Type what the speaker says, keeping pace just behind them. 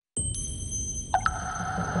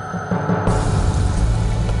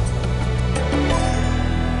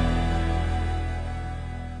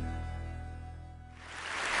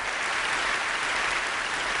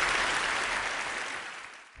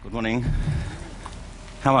morning.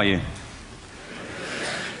 How are you?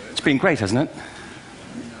 It's been great, hasn't it?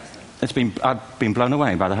 I've been blown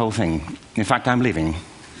away by the whole thing. In fact, I'm leaving.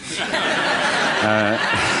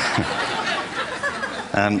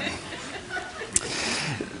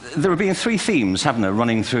 There have been three themes, haven't there,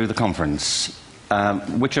 running through the conference,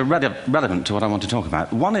 which are relevant to what I want to talk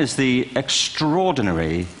about. One is the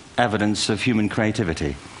extraordinary evidence of human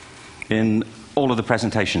creativity in all of the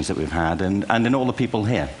presentations that we've had and in all the people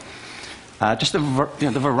here. Just the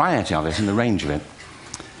variety of it and the range of it.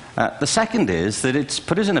 The second is that it's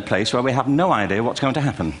put us in a place where we have no idea what's going to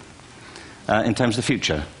happen in terms of the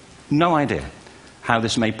future. No idea how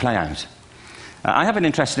this may play out. I have an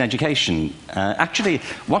interest in education. Actually,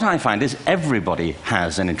 what I find is everybody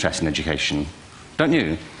has an interest in education. Don't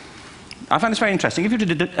you? I find this very interesting. If you're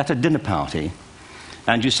at a dinner party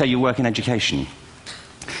and you say you work in education,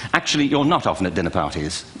 actually, you're not often at dinner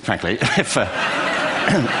parties, frankly,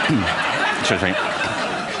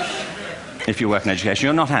 if you work in education.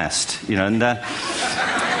 You're not asked, you know, and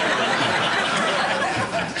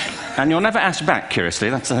you're never asked back, curiously.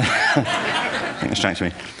 That's I think that strikes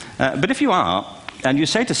me. But if you are, and you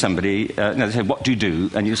say to somebody, they say, what do you do?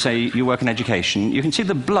 And you say, you work in education, you can see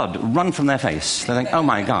the blood run from their face. They think, oh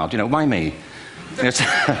my God, you know, why me? It's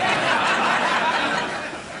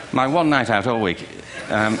my one night out all week.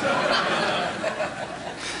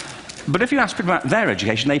 But if you ask people about their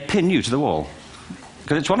education, they pin you to the wall.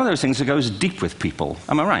 Because it's one of those things that goes deep with people.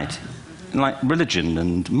 Am I right? Like religion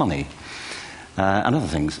and money and other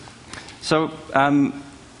things. So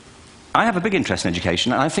I have a big interest in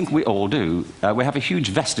education, and I think we all do. We have a huge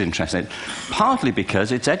vested interest in it, partly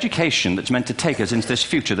because it's education that's meant to take us into this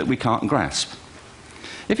future that we can't grasp.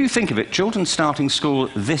 If you think of it, children starting school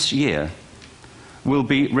this year will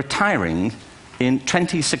be retiring in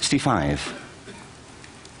 2065.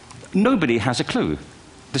 Nobody has a clue,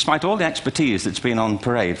 despite all the expertise that's been on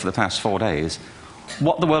parade for the past 4 days,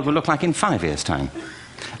 what the world will look like in 5 years' time.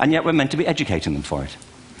 And yet we're meant to be educating them for it.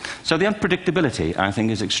 So the unpredictability, I think,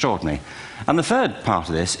 is extraordinary. And the third part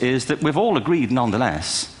of this is that we've all agreed,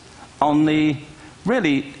 nonetheless, on the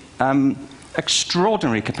really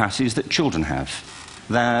extraordinary capacities that children have,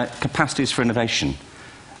 their capacities for innovation.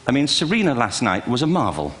 I mean, Serena last night was a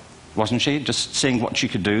marvel, wasn't she? Just seeing what she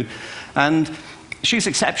could do. And she's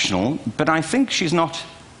exceptional, but I think she's not,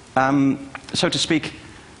 so to speak,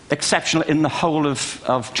 exceptional in the whole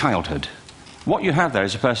of childhood. What you have there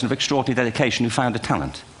is a person of extraordinary dedication who found a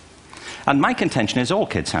talent. And my contention is all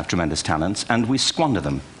kids have tremendous talents, and we squander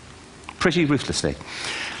them pretty ruthlessly.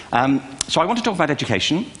 So I want to talk about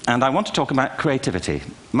education, and I want to talk about creativity.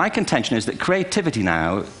 My contention is that creativity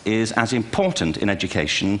now is as important in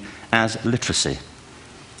education as literacy,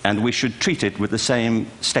 and we should treat it with the same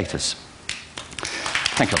status.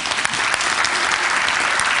 Thank you.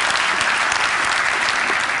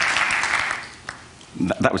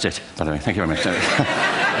 That was it, by the way. Thank you very much.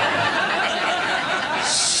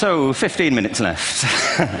 So, 15 minutes left.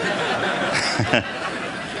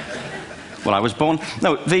 Well, I was born...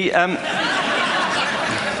 No,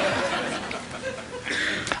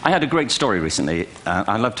 I had a great story recently,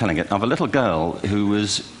 I love telling it, of a little girl who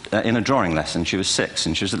was in a drawing lesson. She was 6,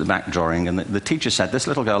 and she was at the back drawing, and the teacher said, this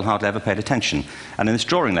little girl hardly ever paid attention. And in this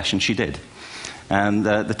drawing lesson, she did. And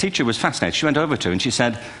the teacher was fascinated. She went over to her, and she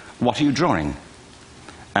said, what are you drawing?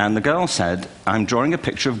 And the girl said, I'm drawing a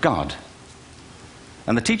picture of God.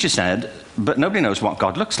 And the teacher said, but nobody knows what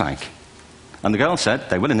God looks like. And the girl said,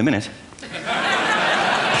 they will in a minute.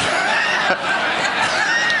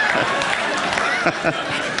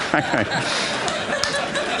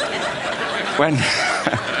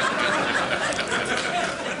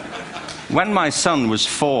 When my son was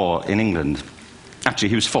 4 in England, actually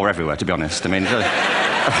he was 4 everywhere, to be honest. I mean,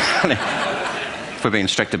 if we're being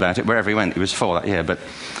strict about it, wherever he went, he was 4 that year. But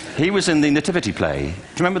he was in the Nativity play. Do you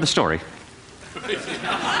remember the story?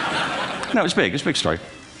 No, it was big. It was a big story.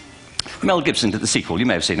 Mel Gibson did the sequel. You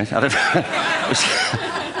may have seen it. I don't know. It was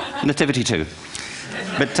Nativity 2.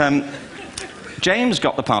 But James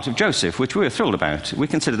got the part of Joseph, which we were thrilled about. We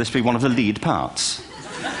consider this to be one of the lead parts.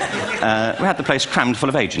 We had the place crammed full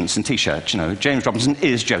of agents and T-shirts, you know. James Robinson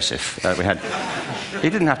is Joseph. He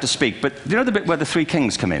didn't have to speak, but you know the bit where the 3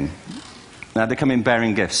 kings come in? They come in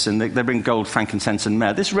bearing gifts, and they bring gold, frankincense, and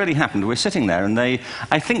myrrh. This really happened. We're sitting there, and they,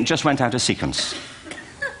 I think, just went out of sequence.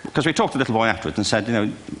 Because we talked to the little boy afterwards and said, you know,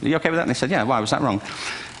 are you okay with that? And they said, yeah, why was that wrong?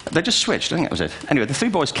 They just switched. I think that was it. Anyway, the 3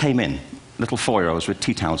 boys came in, little 4-year-olds with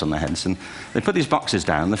tea towels on their heads, and they put these boxes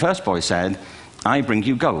down. The first boy said, I bring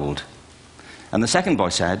you gold. And the second boy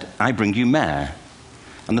said, I bring you myrrh.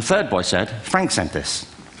 And the third boy said, Frank sent this.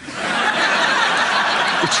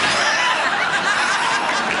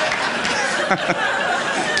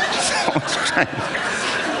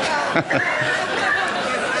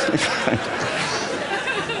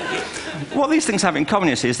 What these things have in common,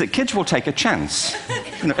 you see, is that kids will take a chance.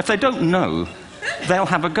 If they don't know, they'll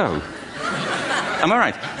have a go. Am I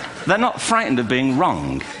right? They're not frightened of being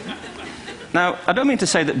wrong. Now, I don't mean to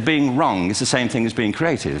say that being wrong is the same thing as being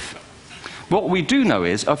creative. What we do know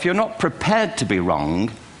is, if you're not prepared to be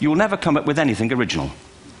wrong, you'll never come up with anything original.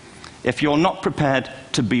 If you're not prepared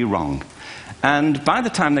to be wrong. And by the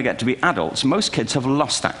time they get to be adults, most kids have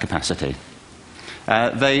lost that capacity.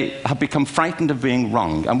 They have become frightened of being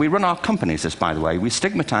wrong. And we run our companies this, by the way. We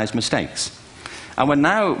stigmatize mistakes. And we're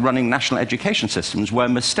now running national education systems where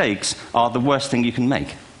mistakes are the worst thing you can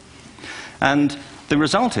make. And the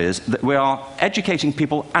result is that we are educating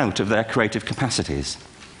people out of their creative capacities.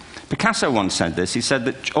 Picasso once said this. He said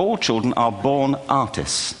that all children are born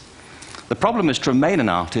artists. The problem is to remain an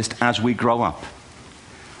artist as we grow up.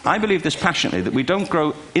 I believe this passionately, that we don't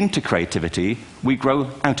grow into creativity, we grow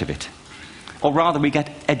out of it. Or rather, we get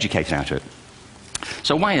educated out of it.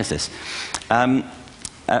 So why is this?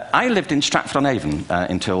 I lived in Stratford-on-Avon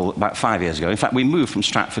until about 5 years ago. In fact, we moved from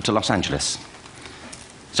Stratford to Los Angeles.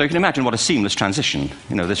 So you can imagine what a seamless transition,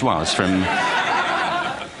 this was from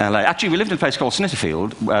LA. Actually, we lived in a place called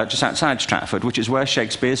Snitterfield, just outside Stratford, which is where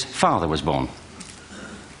Shakespeare's father was born.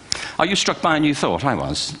 Are you struck by a new thought? I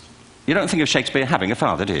was. You don't think of Shakespeare having a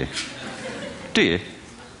father, do you? Do you?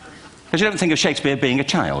 Because you don't think of Shakespeare being a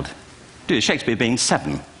child. Do you? Shakespeare being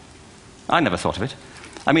 7. I never thought of it.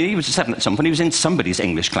 I mean, he was 7 at some point. He was in somebody's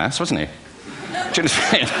English class, wasn't he? Do you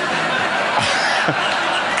understand?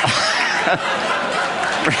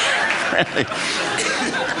 Really?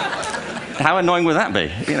 How annoying would that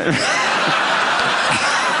be?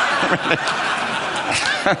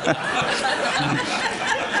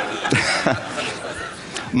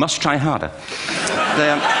 Must try harder.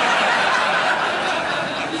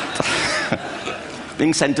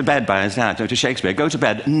 Being sent to bed by his dad, to Shakespeare. Go to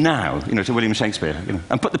bed now, to William Shakespeare,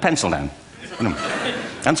 and put the pencil down,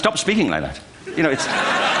 and stop speaking like that.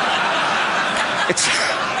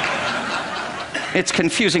 It's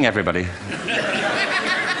confusing everybody.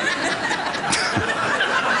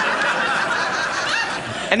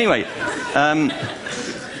 Anyway,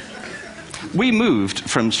 we moved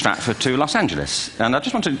from Stratford to Los Angeles, and I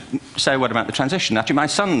just want to say a word about the transition. Actually, my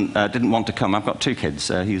son didn't want to come. I've got 2 kids.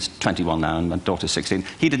 He's 21 now, and my daughter's 16.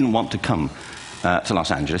 He didn't want to come to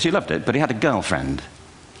Los Angeles. He loved it, but he had a girlfriend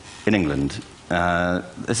in England.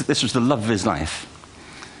 This was the love of his life,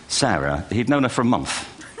 Sarah. He'd known her for a month.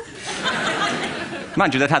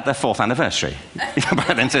 Mind you, they'd had their 4th anniversary,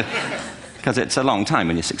 because it's a long time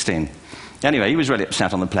when you're 16. Anyway, he was really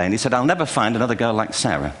upset on the plane. He said, "I'll never find another girl like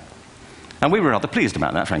Sarah." And we were rather pleased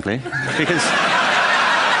about that, frankly, because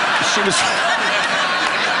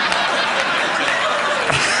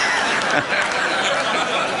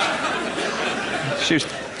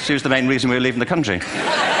she was the main reason we were leaving the country.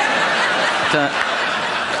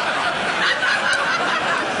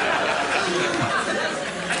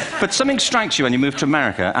 But something strikes you when you move to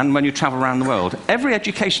America and when you travel around the world. Every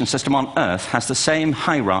education system on Earth has the same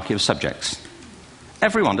hierarchy of subjects.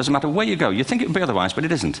 Everyone, doesn't matter where you go. You think it would be otherwise, but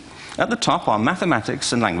it isn't. At the top are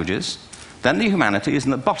mathematics and languages, then the humanities,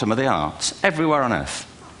 and at the bottom are the arts, everywhere on Earth.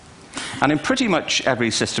 And in pretty much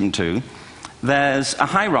every system, too, there's a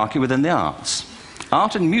hierarchy within the arts.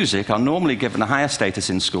 Art and music are normally given a higher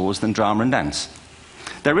status in schools than drama and dance.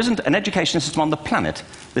 There isn't an education system on the planet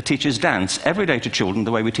that teaches dance every day to children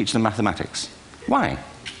the way we teach them mathematics. Why?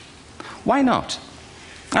 Why not?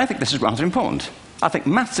 I think this is rather important. I think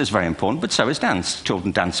maths is very important, but so is dance.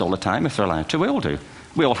 Children dance all the time if they're allowed to. We all do.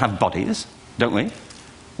 We all have bodies, don't we?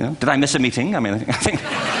 Did I miss a meeting? I think...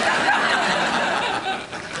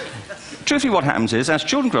 Truthfully, what happens is, as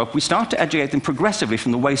children grow up, we start to educate them progressively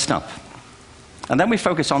from the waist up. And then we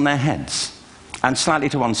focus on their heads, and slightly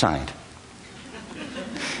to one side.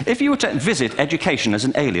 If you were to visit education as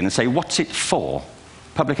an alien and say, what's it for,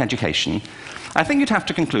 public education, I think you'd have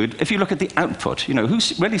to conclude, if you look at the output, who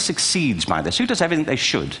really succeeds by this, who does everything they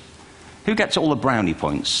should, who gets all the brownie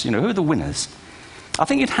points, who are the winners, I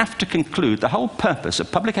think you'd have to conclude the whole purpose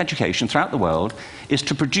of public education throughout the world is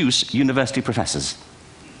to produce university professors.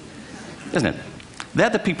 Isn't it? They're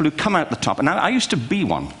the people who come out the top. And now, I used to be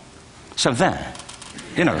one. So there.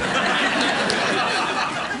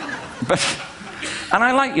 And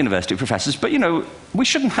I like university professors, but, we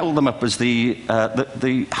shouldn't hold them up as the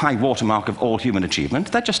high watermark of all human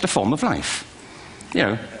achievement. They're just a form of life.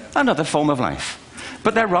 Another form of life.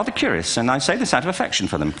 But they're rather curious, and I say this out of affection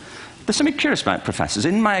for them. There's something curious about professors.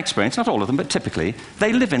 In my experience, not all of them, but typically,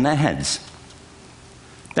 they live in their heads.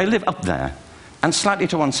 They live up there, and slightly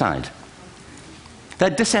to one side. They're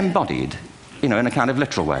disembodied, in a kind of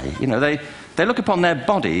literal way. They look upon their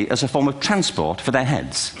body as a form of transport for their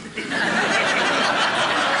heads.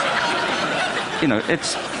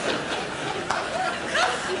 It's...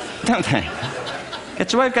 Don't they?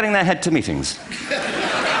 It's a way of getting their head to meetings.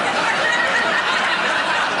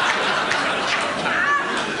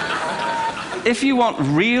 If you want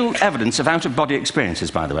real evidence of out-of-body experiences,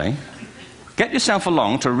 by the way, get yourself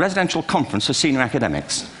along to a residential conference for senior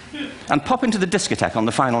academics and pop into the discotheque on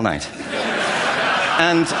the final night.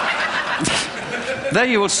 And there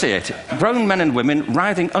you will see it. Grown men and women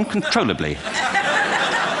writhing uncontrollably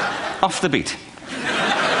off the beat.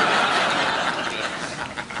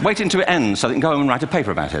 Waiting till it ends so they can go home and write a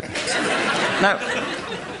paper about it. Now,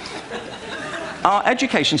 our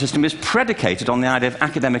education system is predicated on the idea of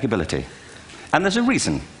academic ability. And there's a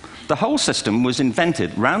reason. The whole system was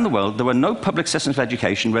invented around the world. There were no public systems of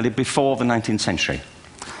education really before the 19th century.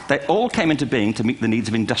 They all came into being to meet the needs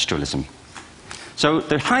of industrialism. So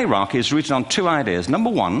the hierarchy is rooted on two ideas. Number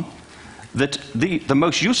one, that the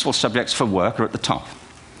most useful subjects for work are at the top.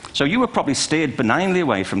 So you were probably steered benignly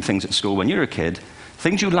away from things at school when you were a kid,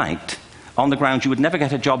 things you liked, on the grounds you would never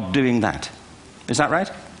get a job doing that. Is that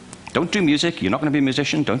right? Don't do music, you're not going to be a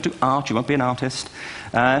musician. Don't do art, you won't be an artist.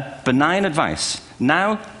 Benign advice.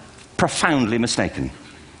 Now, profoundly mistaken.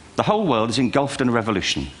 The whole world is engulfed in a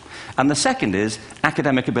revolution. And the second is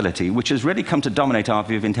academic ability, which has really come to dominate our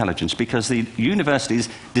view of intelligence because the universities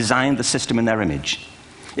designed the system in their image.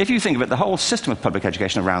 If you think of it, the whole system of public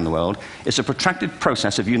education around the world is a protracted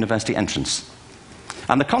process of university entrance.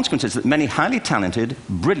 And the consequence is that many highly talented,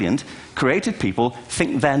 brilliant, creative people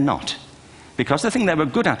think they're not, because the thing they were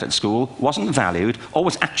good at school wasn't valued or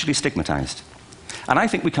was actually stigmatized. And I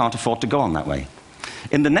think we can't afford to go on that way.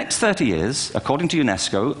 In the next 30 years, according to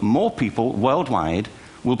UNESCO, more people worldwide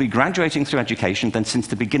will be graduating through education than since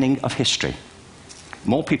the beginning of history.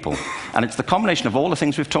 More people. And it's the combination of all the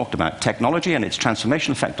things we've talked about, technology and its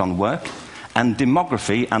transformational effect on work, and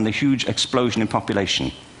demography and the huge explosion in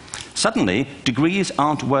population. Suddenly, degrees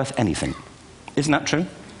aren't worth anything. Isn't that true?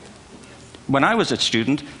 When I was a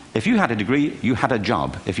student, if you had a degree, you had a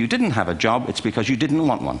job. If you didn't have a job, it's because you didn't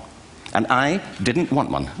want one. And I didn't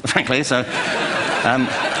want one, frankly. So,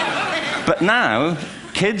 but now,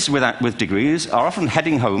 kids with degrees are often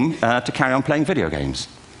heading home to carry on playing video games.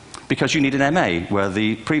 Because you need an MA, where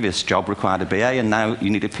the previous job required a BA, and now you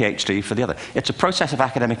need a PhD for the other. It's a process of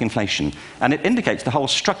academic inflation, and it indicates the whole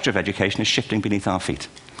structure of education is shifting beneath our feet.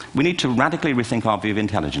 We need to radically rethink our view of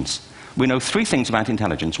intelligence. We know three things about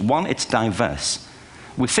intelligence. One, it's diverse.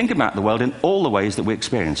 We think about the world in all the ways that we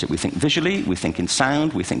experience it. We think visually, we think in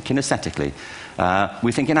sound, we think kinesthetically,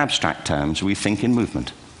 we think in abstract terms, we think in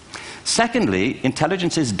movement. Secondly,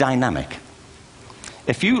 intelligence is dynamic.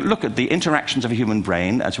 If you look at the interactions of a human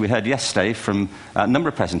brain, as we heard yesterday from a number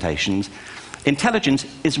of presentations, intelligence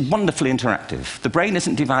is wonderfully interactive. The brain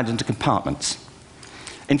isn't divided into compartments.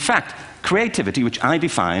 In fact, creativity, which I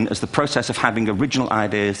define as the process of having original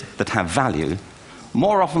ideas that have value,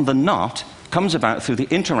 more often than not, comes about through the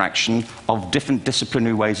interaction of different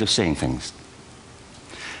disciplinary ways of seeing things.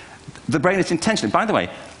 The brain is intentionally... By the way,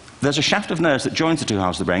 there's a shaft of nerves that joins the two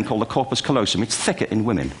halves of the brain called the corpus callosum. It's thicker in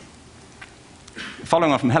women.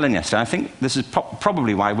 Following on from Helen yesterday, I think this is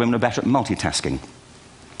probably why women are better at multitasking.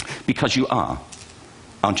 Because you are,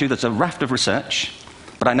 aren't you? There's a raft of research,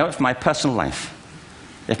 but I know it from my personal life.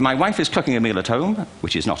 If my wife is cooking a meal at home,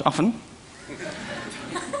 which is not often,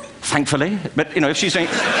 thankfully, but, if she's doing...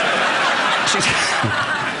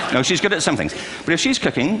 No, she's good at some things. But if she's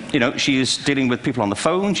cooking, she's dealing with people on the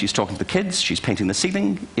phone, she's talking to the kids, she's painting the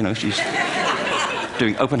ceiling, she's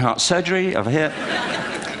doing open-heart surgery over here.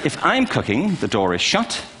 If I'm cooking, the door is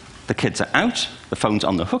shut, the kids are out, the phone's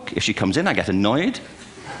on the hook. If she comes in, I get annoyed.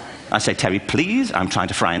 I say, Terry, please, I'm trying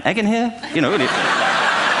to fry an egg in here.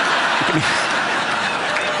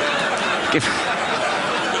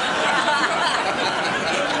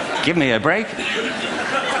 Give me a break.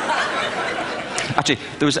 Actually,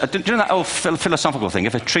 there was do you know that old philosophical thing?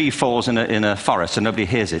 If a tree falls in a forest and nobody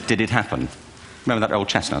hears it, did it happen? Remember that old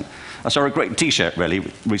chestnut? I saw a great T-shirt, really,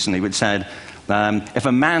 recently, which said, if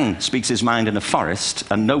a man speaks his mind in a forest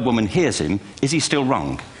and no woman hears him, is he still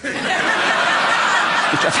wrong?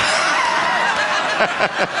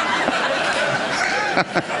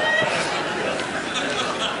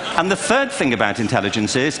 And the third thing about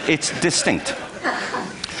intelligence is it's distinct.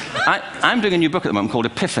 I'm doing a new book at the moment called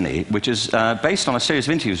Epiphany, which is based on a series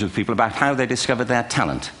of interviews with people about how they discovered their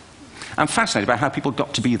talent. I'm fascinated by how people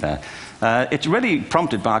got to be there. It's really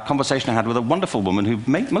prompted by a conversation I had with a wonderful woman who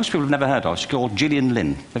most people have never heard of. She's called Gillian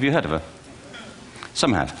Lynn. Have you heard of her?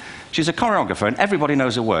 Some have. She's a choreographer, and everybody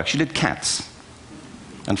knows her work. She did Cats.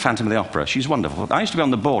 and Phantom of the Opera. She's wonderful. I used to be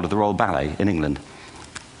on the board of the Royal Ballet in England,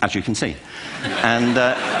 as you can see. And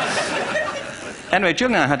anyway, Jill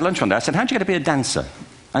and I had lunch one day. I said, how'd you get to be a dancer?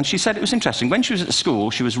 And she said it was interesting. When she was at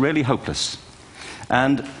school, she was really hopeless.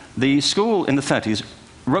 And the school in the 30s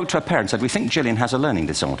wrote to her parents and said, we think Gillian has a learning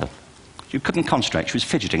disorder. She couldn't concentrate, she was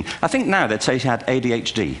fidgeting. I think now they'd say she had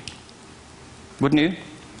ADHD. Wouldn't you?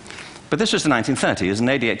 But this was the 1930s, and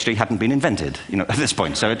ADHD hadn't been invented, at this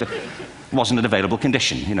point, so it wasn't an available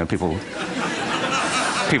condition. people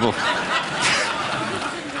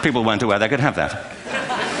weren't aware they could have that.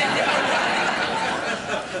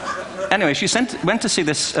 Anyway, she went to see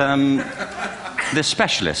this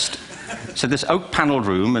specialist. So this oak-panelled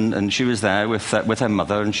room, and she was there with her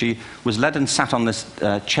mother, and she was led and sat on this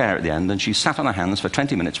chair at the end, and she sat on her hands for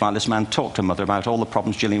 20 minutes while this man talked to her mother about all the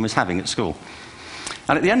problems Gillian was having at school.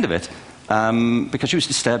 And at the end of it, because she was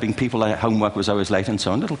disturbing people, her homework was always late and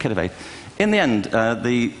so on, little kid of 8, in the end,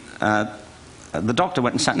 the doctor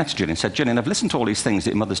went and sat next to Gillian and said, Gillian, I've listened to all these things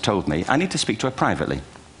that your mother's told me. I need to speak to her privately.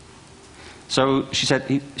 So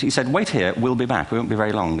he said, wait here, we'll be back. We won't be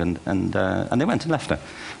very long. And they went and left her.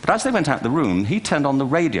 But as they went out the room, he turned on the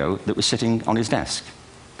radio that was sitting on his desk.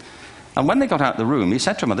 And when they got out the room, he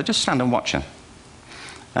said to her mother, just stand and watch her.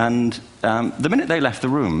 And the minute they left the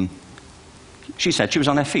room, she said she was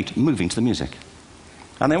on her feet, moving to the music.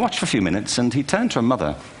 And they watched for a few minutes, and he turned to her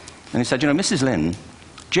mother, and he said, Mrs. Lynn,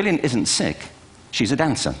 Gillian isn't sick. She's a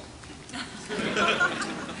dancer.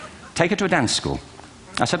 Take her to a dance school.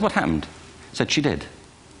 I said, what happened? He said, she did.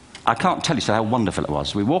 I can't tell you how wonderful it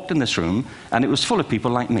was. We walked in this room, and it was full of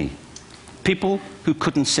people like me. People who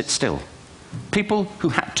couldn't sit still. People who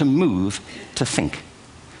had to move to think.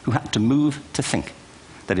 Who had to move to think.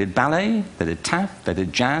 They did ballet, they did tap, they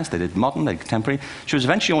did jazz, they did modern, they did contemporary. She was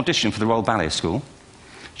eventually auditioned for the Royal Ballet School.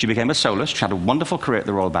 She became a soloist. She had a wonderful career at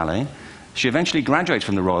the Royal Ballet. She eventually graduated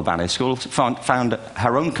from the Royal Ballet School, found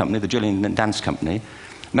her own company, the Gillian Dance Company,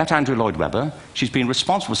 met Andrew Lloyd Webber. She's been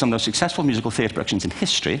responsible for some of the most successful musical theatre productions in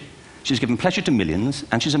history. She's given pleasure to millions,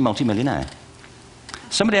 and she's a multi-millionaire.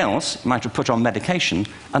 Somebody else might have put her on medication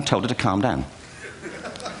and told her to calm down.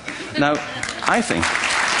 Now, I think...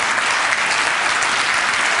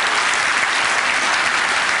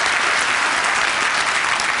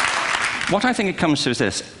 What I think it comes to is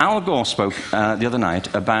this. Al Gore spoke the other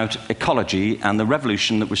night about ecology and the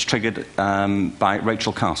revolution that was triggered by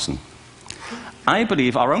Rachel Carson. I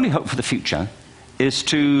believe our only hope for the future is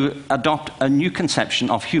to adopt a new conception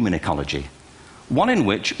of human ecology, one in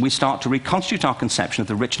which we start to reconstitute our conception of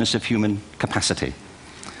the richness of human capacity.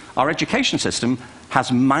 Our education system has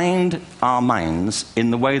mined our minds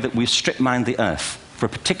in the way that we've strip-mined the earth for a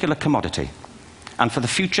particular commodity, and for the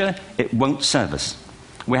future, it won't serve us.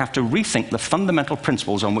 We have to rethink the fundamental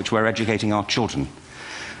principles on which we're educating our children.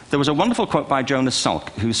 There was a wonderful quote by Jonas Salk,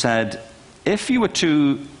 who said, if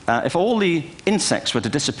all the insects were to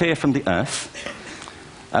disappear from the earth,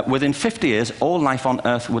 within 50 years, all life on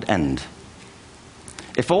earth would end.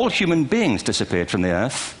 If all human beings disappeared from the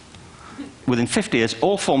earth, within 50 years,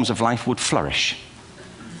 all forms of life would flourish.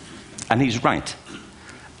 And he's right.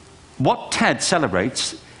 What TED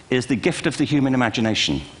celebrates is the gift of the human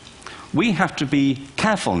imagination. We have to be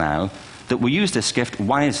careful now that we use this gift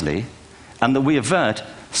wisely and that we avert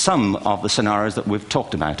some of the scenarios that we've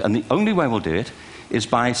talked about. And the only way we'll do it is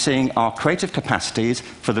by seeing our creative capacities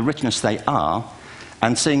for the richness they are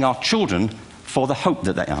and seeing our children for the hope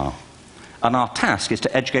that they are. And our task is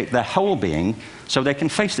to educate their whole being so they can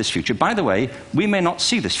face this future. By the way, we may not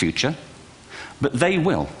see this future, but they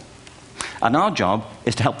will. And our job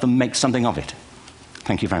is to help them make something of it.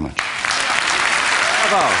 Thank you very much.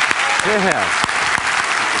 Bravo. Hierher.